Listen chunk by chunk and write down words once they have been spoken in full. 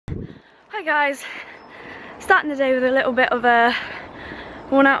Hi guys, starting the day with a little bit of a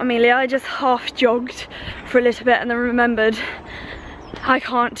worn out Amelia. I just half jogged for a little bit and then remembered I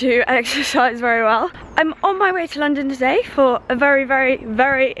can't do exercise very well. I'm on my way to London today for a very, very,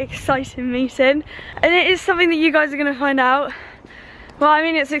 very exciting meeting, and it is something that you guys are going to find out. Well, I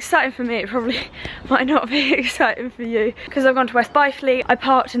mean, it's exciting for me. It probably might not be exciting for you, because I've gone to West Byfleet. I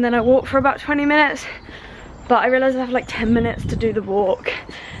parked and then I walked for about 20 minutes, but I realised I have like 10 minutes to do the walk,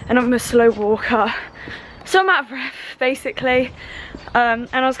 and I'm a slow walker, so I'm out of breath basically. And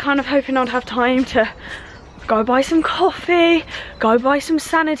I was kind of hoping I'd have time to go buy some coffee, go buy some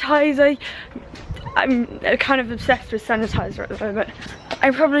sanitizer. I'm kind of obsessed with sanitizer at the moment.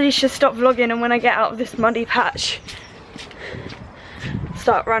 I probably should stop vlogging, and when I get out of this muddy patch,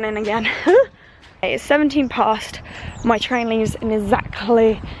 start running again. It's 17 past. My train leaves in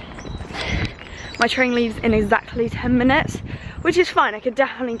exactly 10 minutes, which is fine. I could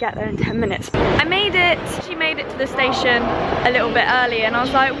definitely get there in 10 minutes. I made it to the station a little bit early, and I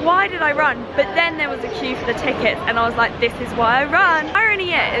was like, why did I run? But then there was a queue for the tickets, and I was like, this is why I run.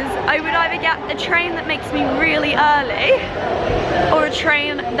 Irony is, I would either get a train that makes me really early or a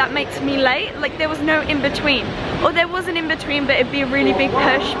train that makes me late. Like, there was no in between. Or there was an in between, but it'd be a really big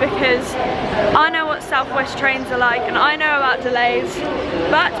push, because I know what Southwest trains are like and I know about delays.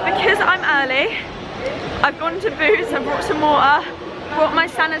 But because I'm early, I've gone to Boots, I've brought some water, brought my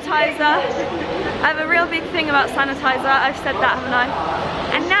sanitizer. I have a real big thing about sanitizer, I've said that, haven't I?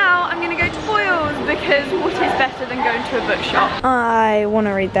 And now I'm gonna go to Foyles, because what is better than going to a bookshop? I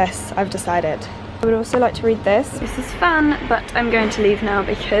wanna read this, I've decided. I would also like to read this. This is fun, but I'm going to leave now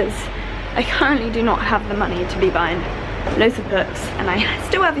because I currently do not have the money to be buying loads of books, and I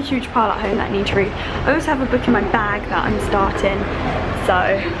still have a huge pile at home that I need to read. I also have a book in my bag that I'm starting,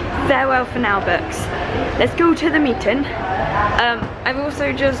 so farewell for now, books. Let's go to the meeting. I've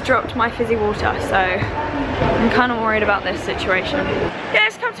also just dropped my fizzy water, so I'm kind of worried about this situation. Yeah,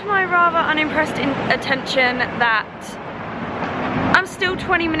 it's come to my rather unimpressed attention that I'm still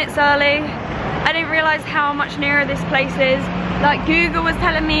 20 minutes early. I didn't realise how much nearer this place is. Like, Google was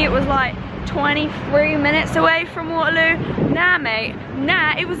telling me it was like 23 minutes away from Waterloo. Nah, mate,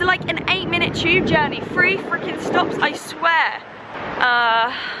 nah, it was like an 8-minute tube journey. 3 freaking stops, I swear.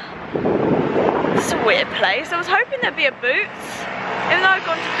 It's a weird place. I was hoping there'd be a Boots. Even though I've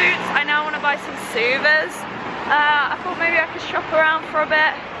gone to Boots, I now want to buy some soothers. I thought maybe I could shop around for a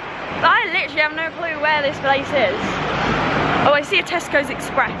bit, but I literally have no clue where this place is. Oh, I see a Tesco's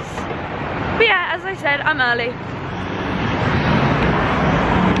Express. But yeah, as I said, I'm early.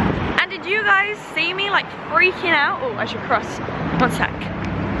 And did you guys see me like freaking out? Oh, I should cross. One sec.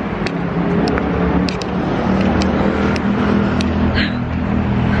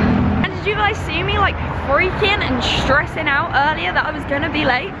 And did you guys see me like freaking and stressing out earlier that I was gonna be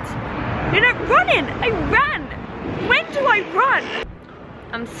late? You know, running! I ran! When do I run?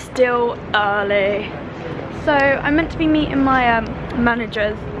 I'm still early. So I'm meant to be meeting my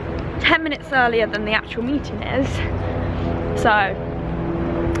managers 10 minutes earlier than the actual meeting is. So,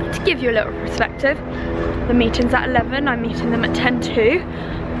 to give you a little perspective, the meeting's at 11, I'm meeting them at 10:02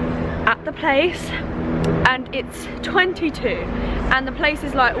 at the place, and it's 22, and the place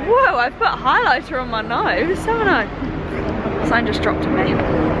is like, whoa, I've put a highlighter on my nose, haven't I? Sign just dropped on me.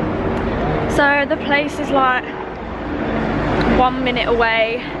 So the place is like 1 minute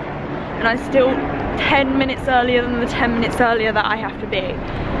away, and I'm still 10 minutes earlier than the 10 minutes earlier that I have to be.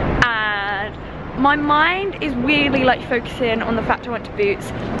 And my mind is really like focusing on the fact I went to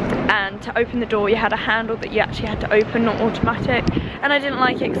Boots, and to open the door you had a handle that you actually had to open, not automatic, and I didn't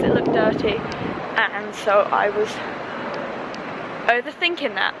like it because it looked dirty, and so I was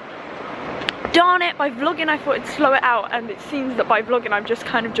overthinking that. Darn it, by vlogging I thought it'd slow it out, and it seems that by vlogging I've just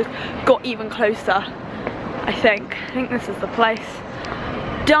kind of just got even closer. I think this is the place.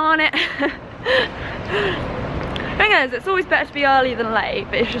 Darn it. Thing is, it's always better to be early than late,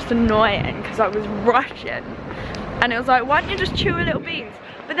 but it's just annoying because I was rushing, and it was like, why don't you just chew a little beans?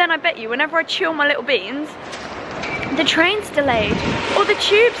 But then I bet you, whenever I chew my little beans, the train's delayed, or the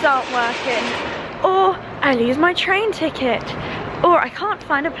tubes aren't working, or I lose my train ticket, or I can't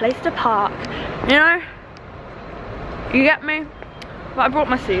find a place to park. You know? You get me? But I brought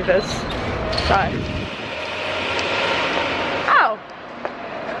my soothers, so. Oh!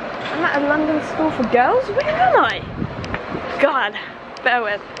 I'm at a London school for girls? Where am I? God, bear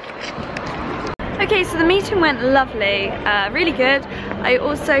with. Okay, so the meeting went lovely, really good. I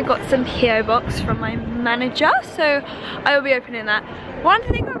also got some PO box from my manager, so I will be opening that. One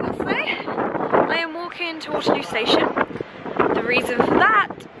thing I've got to say, I am walking to Waterloo Station. The reason for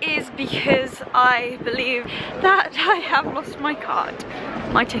that is because I believe that I have lost my card,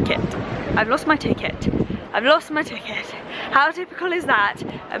 my ticket. I've lost my ticket. I've lost my ticket. How typical is that?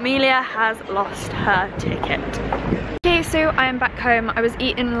 Amelia has lost her ticket. Okay, so I am back home. I was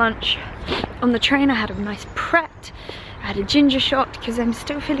eating lunch on the train. I had a nice Pret. I had a ginger shot because I'm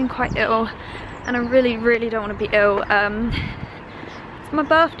still feeling quite ill and I really, really don't want to be ill. It's my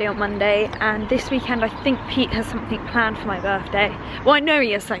birthday on Monday and this weekend I think Pete has something planned for my birthday. Well, I know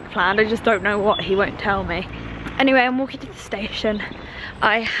he has something planned, I just don't know what. He won't tell me. Anyway, I'm walking to the station.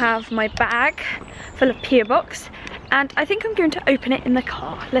 I have my bag full of P.O. Box and I think I'm going to open it in the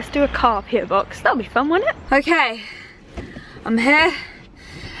car. Let's do a car P.O. Box. That'll be fun, won't it? Okay, I'm here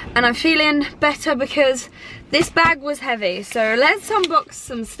and I'm feeling better because this bag was heavy. So let's unbox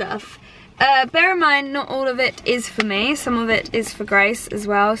some stuff. Bear in mind, not all of it is for me. Some of it is for Grace as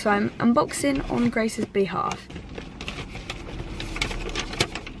well. So I'm unboxing on Grace's behalf.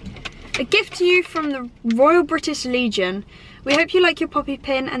 A gift to you from the Royal British Legion. We hope you like your poppy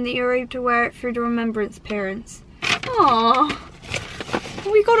pin and that you're able to wear it through the remembrance appearance. Aww.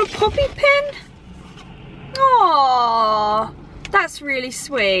 We got a poppy pin? Aww. That's really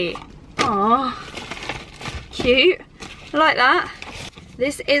sweet. Aww. Cute. I like that.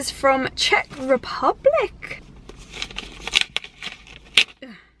 This is from Czech Republic.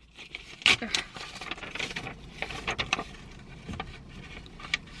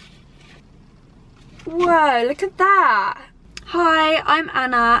 Whoa, look at that. Hi, I'm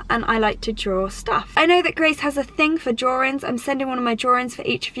Anna and I like to draw stuff. I know that Grace has a thing for drawings. I'm sending one of my drawings for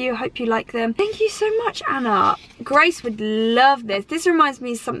each of you. Hope you like them. Thank you so much, Anna. Grace would love this. This reminds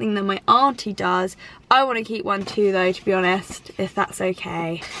me of something that my auntie does. I want to keep one too though, to be honest, if that's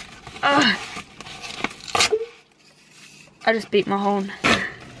okay. Ugh. I just beat my horn.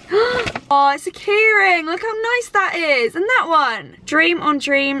 Oh, it's a keyring. Look how nice that is. And that one. Dream on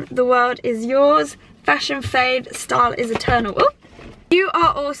dream, the world is yours. Fashion fade, style is eternal. Oh, you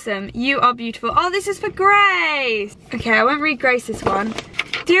are awesome. You are beautiful. Oh, this is for Grace. Okay, I won't read Grace's one.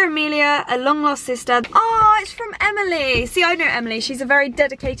 Dear Amelia, a long lost sister. Oh, it's from Emily. See, I know Emily. She's a very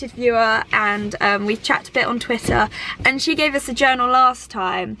dedicated viewer and we've chatted a bit on Twitter and she gave us a journal last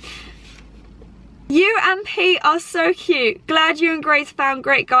time. You and Pete are so cute. Glad you and Grace found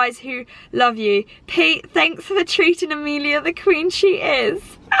great guys who love you. Pete, thanks for treating Amelia the queen she is.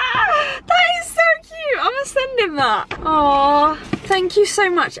 Ah, that is so cute. I'm gonna send him that. Aww, thank you so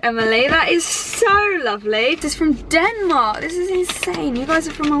much, Emily. That is so lovely. This is from Denmark. This is insane. You guys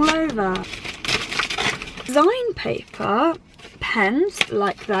are from all over. Design paper, pens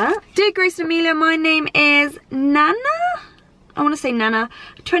like that. Dear Grace and Amelia, my name is Nana. I want to say Nana,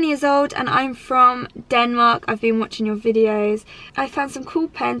 20 years old and I'm from Denmark. I've been watching your videos. I found some cool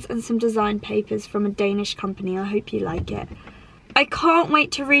pens and some design papers from a Danish company. I hope you like it. I can't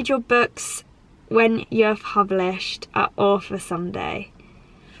wait to read your books when you're published at Author someday.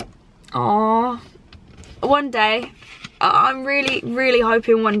 Aww. One day. I'm really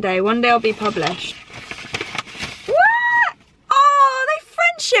hoping one day I'll be published. What? Oh, they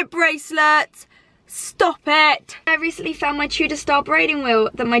friendship bracelets. Stop it! I recently found my Tudor style braiding wheel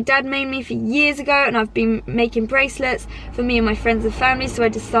that my dad made me for years ago and I've been making bracelets for me and my friends and family, so I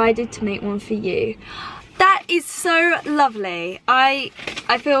decided to make one for you. That is so lovely. I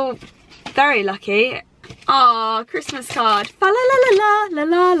feel very lucky. Aw, Christmas card. Fa la la la la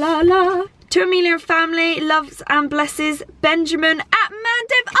la la la. To Amelia and family, loves and blesses, Benjamin at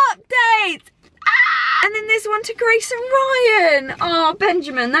Mandeville Update! Ah! And then there's one to Grace and Ryan. Oh,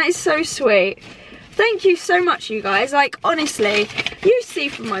 Benjamin, that is so sweet. Thank you so much, you guys. Like, honestly, you see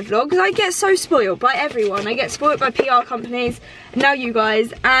from my vlogs, I get so spoiled by everyone. I get spoiled by PR companies, now you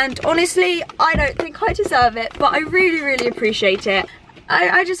guys. And honestly, I don't think I deserve it, but I really appreciate it.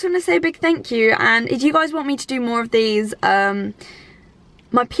 I just want to say a big thank you. And if you guys want me to do more of these,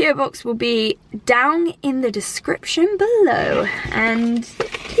 my PO box will be down in the description below. And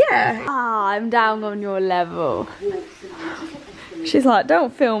yeah. Ah, I'm down on your level. She's like,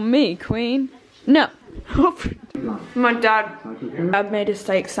 don't film me, queen. No. My dad made a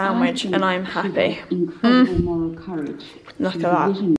steak sandwich and I'm happy. Look at that.